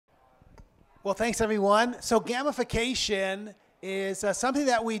Well, thanks everyone. So gamification is something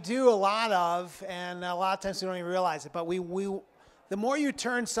that we do a lot of, and a lot of times we don't even realize it. But the more you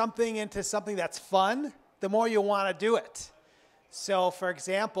turn something into something that's fun, the more you want to do it. So, for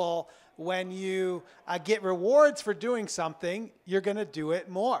example, when you get rewards for doing something, you're going to do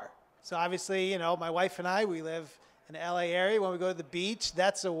it more. So obviously, you know, my wife and I, we live in the LA area. When we go to the beach,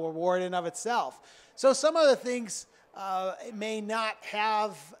 that's a reward in of itself. So some of the things may not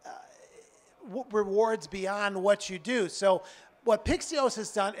have rewards beyond what you do. So what Pixios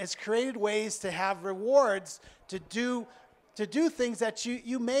has done is created ways to have rewards to do things that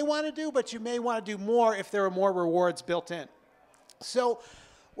you may want to do, but you may want to do more if there are more rewards built in. So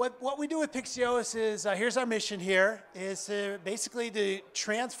what we do with Pixios is, here's our mission here, is basically to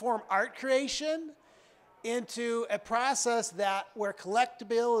transform art creation into a process where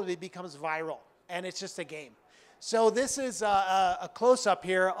collectability becomes viral, and it's just a game. So this is a close-up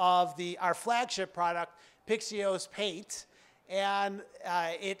here of our flagship product, Pixios Paint, and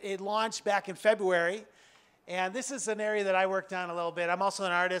it launched back in February. And this is an area that I worked on a little bit. I'm also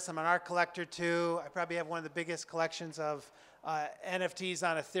an artist. I'm an art collector too. I probably have one of the biggest collections of NFTs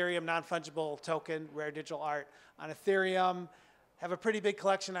on Ethereum, non-fungible token, rare digital art on Ethereum. Have a pretty big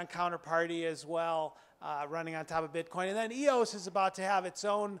collection on Counterparty as well, running on top of Bitcoin. And then EOS is about to have its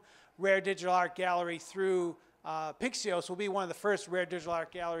own rare digital art gallery through Pixios. Will be one of the first rare digital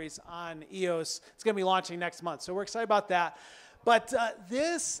art galleries on EOS. It's going to be launching next month, so we're excited about that. But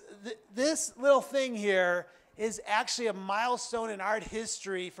this little thing here is actually a milestone in art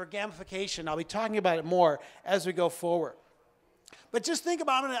history for gamification. I'll be talking about it more as we go forward. But just think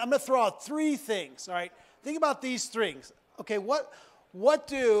about it. I'm going to throw out three things. All right, think about these things. Okay, what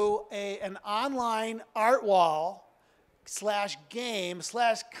do an online art wall / game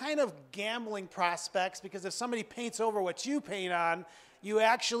 / kind of gambling prospects, because if somebody paints over what you paint on, you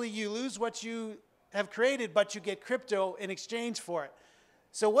lose what you have created, but you get crypto in exchange for it.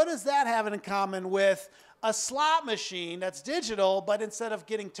 So what does that have in common with a slot machine that's digital, but instead of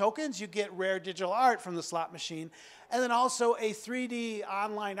getting tokens, you get rare digital art from the slot machine? And then also a 3D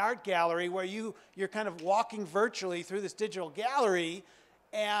online art gallery where you're kind of walking virtually through this digital gallery,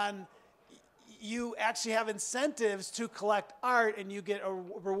 and you actually have incentives to collect art, and you get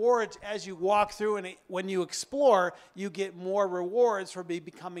rewards as you walk through, and when you explore, you get more rewards for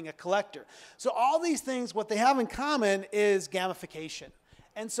becoming a collector. So all these things, what they have in common is gamification.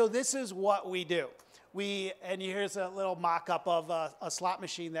 And so this is what we do. And here's a little mock-up of a slot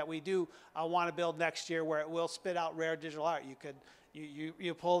machine that we do want to build next year, where it will spit out rare digital art. You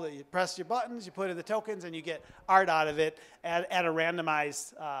press your buttons, you put in the tokens, and you get art out of it at a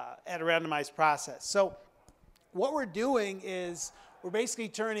randomized process. So what we're doing is we're basically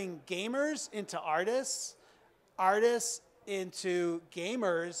turning gamers into artists, artists into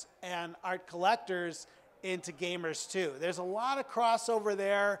gamers, and art collectors into gamers too. There's a lot of crossover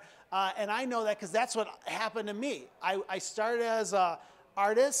there, and I know that because that's what happened to me. I started as an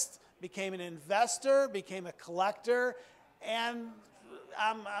artist, became an investor, became a collector, and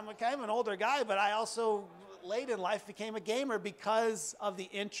I'm kind of an older guy, but I also, late in life, became a gamer because of the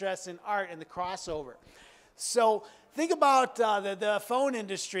interest in art and the crossover. So think about the phone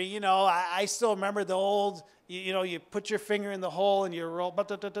industry. You know, I still remember the old, you put your finger in the hole and you roll,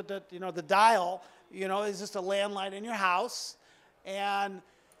 the dial, is just a landline in your house. And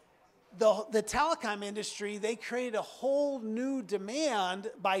the telecom industry, they created a whole new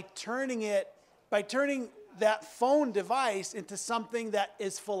demand by turning that phone device into something that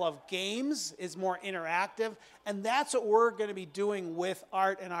is full of games, is more interactive, and that's what we're going to be doing with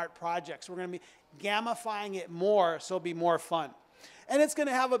art and art projects. We're going to be gamifying it more, so it'll be more fun. And it's going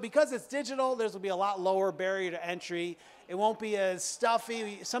to have because it's digital, there's going to be a lot lower barrier to entry. It won't be as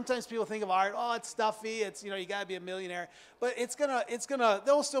stuffy. Sometimes people think of art, oh, it's stuffy, it's, you got to be a millionaire. But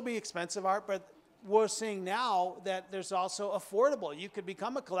there'll still be expensive art, but we're seeing now that there's also affordable. You could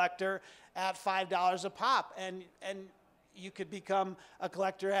become a collector at $5 a pop, and you could become a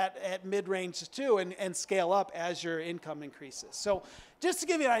collector at mid-range too, and scale up as your income increases. So just to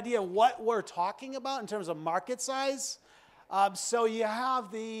give you an idea of what we're talking about in terms of market size, so you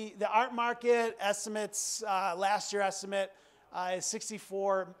have the art market estimates, last year estimate is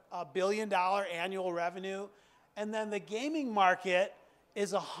 $64 billion annual revenue, and then the gaming market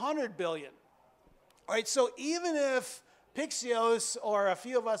is $100 billion. All right, so even if Pixios or a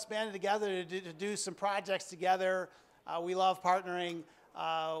few of us banded together to do some projects together, we love partnering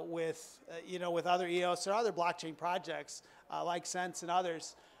with other EOS or other blockchain projects like Sense and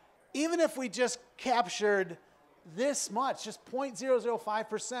others. Even if we just captured this much, just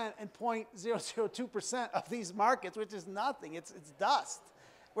 0.005% and 0.002% of these markets, which is nothing, it's dust.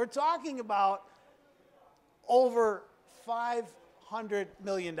 We're talking about over $500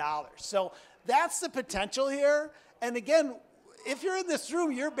 million. So that's the potential here. And again, if you're in this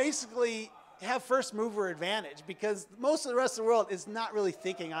room, you're basically have first mover advantage because most of the rest of the world is not really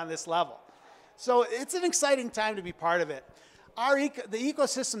thinking on this level. So it's an exciting time to be part of it. The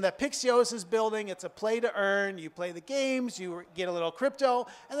ecosystem that Pixios is building, it's a play to earn. You play the games, you get a little crypto,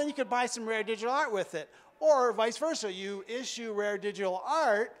 and then you could buy some rare digital art with it. Or vice versa, you issue rare digital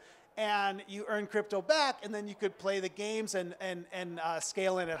art and you earn crypto back, and then you could play the games and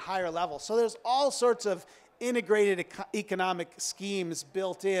scale in at higher levels. So there's all sorts of integrated economic schemes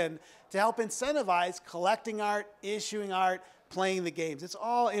built in to help incentivize collecting art, issuing art, playing the games. It's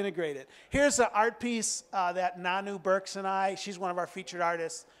all integrated. Here's an art piece that Nanu Burks and I, she's one of our featured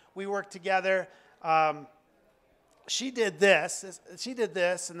artists, we worked together. She did this,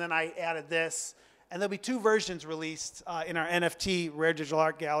 and then I added this. And there'll be 2 versions released in our NFT Rare Digital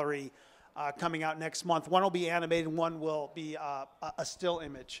Art Gallery coming out next month. One will be animated, and one will be a still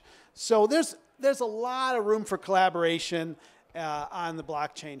image. So there's a lot of room for collaboration on the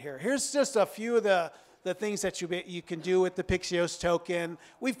blockchain here. Here's just a few of the things that you can do with the Pixios token.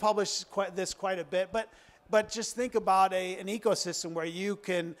 We've published this quite a bit, but just think about an ecosystem where you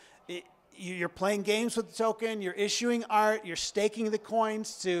can. You're playing games with the token, you're issuing art, you're staking the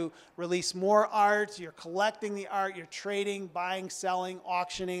coins to release more art, you're collecting the art, you're trading, buying, selling,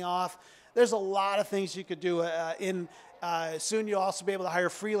 auctioning off. There's a lot of things you could do. Soon you'll also be able to hire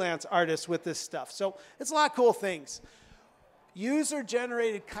freelance artists with this stuff. So it's a lot of cool things.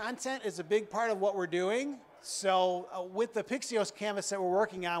 User-generated content is a big part of what we're doing. So with the Pixios canvas that we're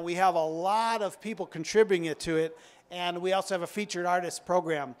working on, we have a lot of people contributing to it. And we also have a featured artist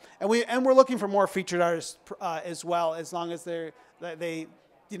program, and we're looking for more featured artists as well, as long as they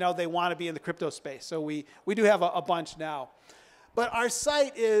want to be in the crypto space. So we do have a bunch now, but our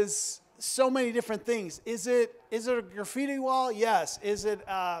site is so many different things. Is it a graffiti wall? Yes. Is it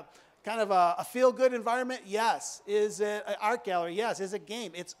kind of a feel-good environment? Yes. Is it an art gallery? Yes. Is it a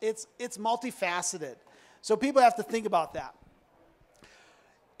game? It's multifaceted. So people have to think about that.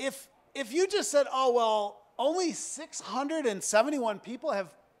 If you just said, oh well, only 671 people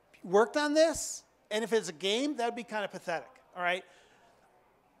have worked on this, and if it's a game, that would be kind of pathetic, all right?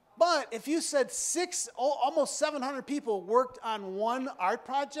 But if you said almost 700 people worked on one art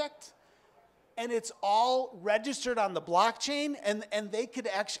project, and it's all registered on the blockchain, and they could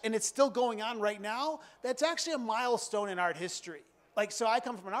actually, and it's still going on right now, that's actually a milestone in art history. Like, so I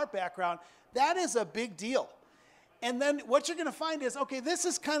come from an art background, that is a big deal. And then what you're going to find is, okay, this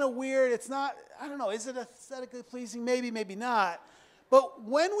is kind of weird. It's not, I don't know, is it aesthetically pleasing? Maybe, maybe not. But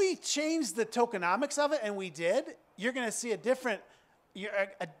when we changed the tokenomics of it, and we did, you're going to see a different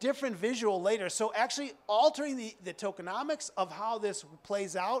visual later. So actually altering the tokenomics of how this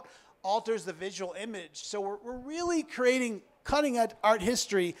plays out alters the visual image. So we're really creating cutting-edge art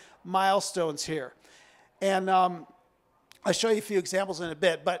history milestones here. And I'll show you a few examples in a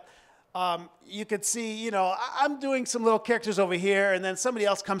bit. But you could see, I'm doing some little characters over here, and then somebody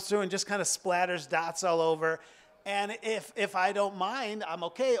else comes through and just kind of splatters dots all over. And if I don't mind, I'm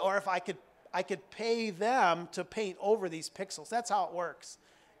okay. Or if I could pay them to paint over these pixels. That's how it works.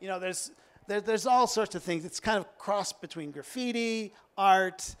 There's all sorts of things. It's kind of cross between graffiti,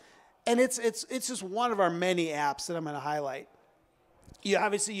 art, and it's just one of our many apps that I'm going to highlight.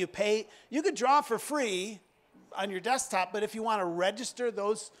 Obviously you pay. You could draw for free on your desktop, but if you want to register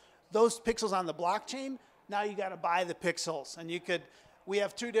those pixels on the blockchain, now you got to buy the pixels. And we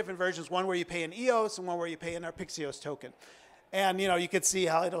have 2 different versions, one where you pay in EOS and one where you pay in our Pixios token. And you could see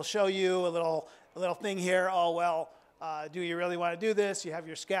how it'll show you a little thing here. Oh, well, do you really want to do this? You have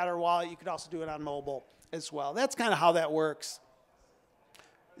your scatter wallet. You could also do it on mobile as well. That's kind of how that works.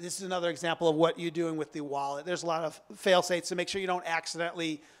 This is another example of what you're doing with the wallet. There's a lot of fail states to make sure you don't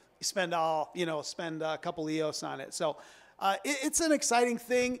accidentally spend a couple EOS on it. So it's an exciting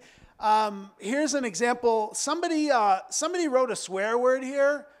thing. Here's an example. Somebody wrote a swear word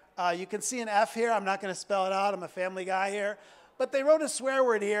here. You can see an F here. I'm not going to spell it out. I'm a family guy here. But they wrote a swear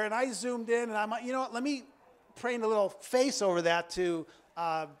word here, and I zoomed in, and I'm like, you know what? Let me paint a little face over that to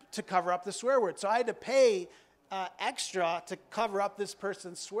cover up the swear word. So I had to pay extra to cover up this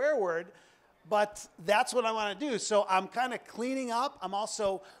person's swear word, but that's what I want to do. So I'm kind of cleaning up. I'm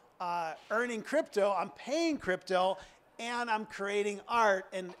also earning crypto. I'm paying crypto. And I'm creating art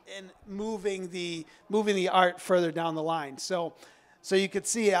and moving the art further down the line. So you could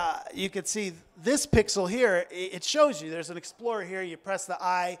see this pixel here. It shows you there's an explorer here. You press the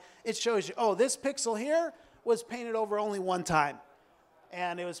I. It shows you. Oh, this pixel here was painted over only one time,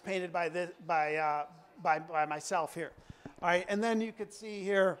 and it was painted by myself here. All right, and then you could see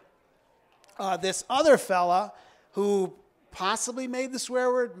here this other fella who possibly made the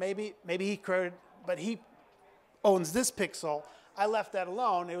swear word. Maybe he created, but he owns this pixel. I left that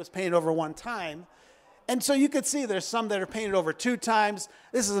alone. It was painted over one time. And so you could see there's some that are painted over 2 times.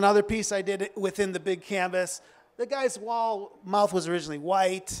 This is another piece I did within the big canvas. The guy's mouth was originally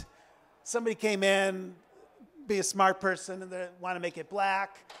white. Somebody came in, be a smart person, and they want to make it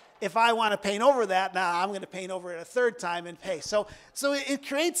black. If I want to paint over that, now I'm going to paint over it a 3rd time and pay. So it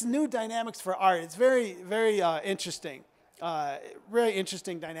creates new dynamics for art. It's very, very interesting. Very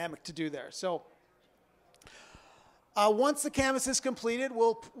interesting dynamic to do there. So once the canvas is completed,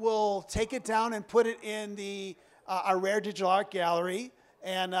 we'll take it down and put it in our rare digital art gallery,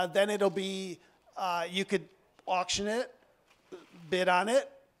 and then it'll be you could auction it, bid on it,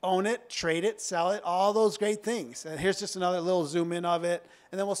 own it, trade it, sell it, all those great things. And here's just another little zoom in of it,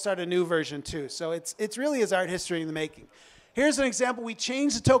 and then we'll start a new version too. So it's really is art history in the making. Here's an example. We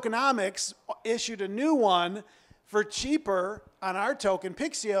changed the tokenomics, issued a new one for cheaper on our token,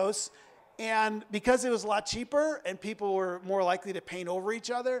 Pixios. And because it was a lot cheaper and people were more likely to paint over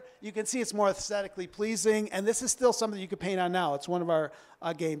each other, you can see it's more aesthetically pleasing. And this is still something you can paint on now. It's one of our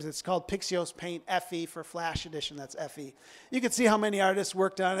games. It's called Pixios Paint FE for Flash Edition. That's FE. You can see how many artists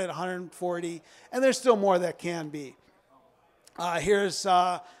worked on it, 140. And there's still more that can be. Here's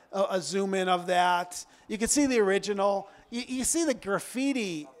a zoom in of that. You can see the original. You see the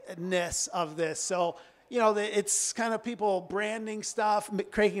graffiti-ness of this. So, you know, it's kind of people branding stuff,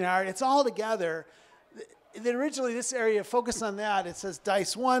 creating art. It's all together. Originally, this area focused on that. It says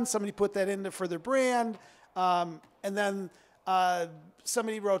Dice 1. Somebody put that in for their brand. And then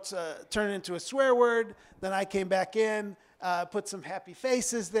somebody wrote, turn it into a swear word. Then I came back in, put some happy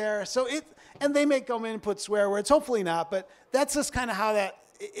faces there. So and they may come in and put swear words. Hopefully not. But that's just kind of how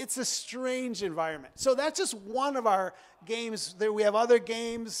it's a strange environment. So that's just one of our games. We have other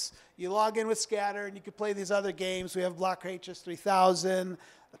games. You log in with Scatter, and you can play these other games. We have Block Creatures 3000,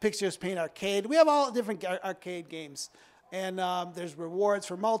 Pixios Paint Arcade. We have all different arcade games. And there's rewards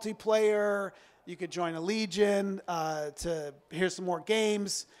for multiplayer. You could join a Legion to hear some more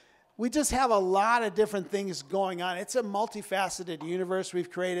games. We just have a lot of different things going on. It's a multifaceted universe we've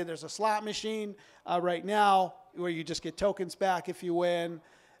created. There's a slot machine right now where you just get tokens back if you win.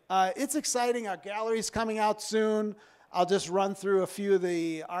 It's exciting. Our gallery's coming out soon. I'll just run through a few of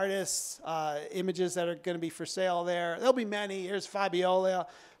the artists' images that are going to be for sale there. There'll be many. Here's Fabi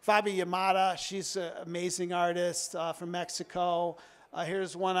Yamada. She's an amazing artist from Mexico.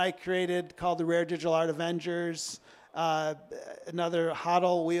 Here's one I created called the Rare Digital Art Avengers. Another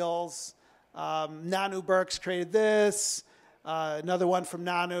Hodl Wheels. Nanu Burks created this. Another one from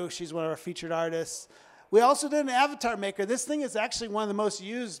Nanu. She's one of our featured artists. We also did an avatar maker. This thing is actually one of the most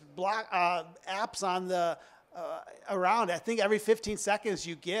used apps on the around. I think every 15 seconds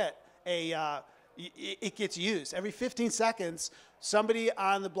you get it gets used. Every 15 seconds, somebody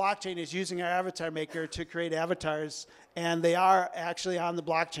on the blockchain is using our avatar maker to create avatars, and they are actually on the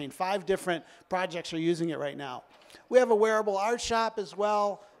blockchain. 5 different projects are using it right now. We have a wearable art shop as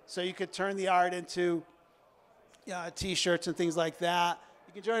well, so you could turn the art into T-shirts and things like that.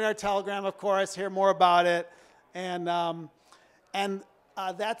 You can join our Telegram, of course, hear more about it, and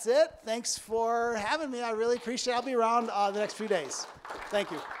that's it. Thanks for having me. I really appreciate it. I'll be around the next few days.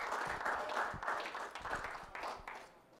 Thank you.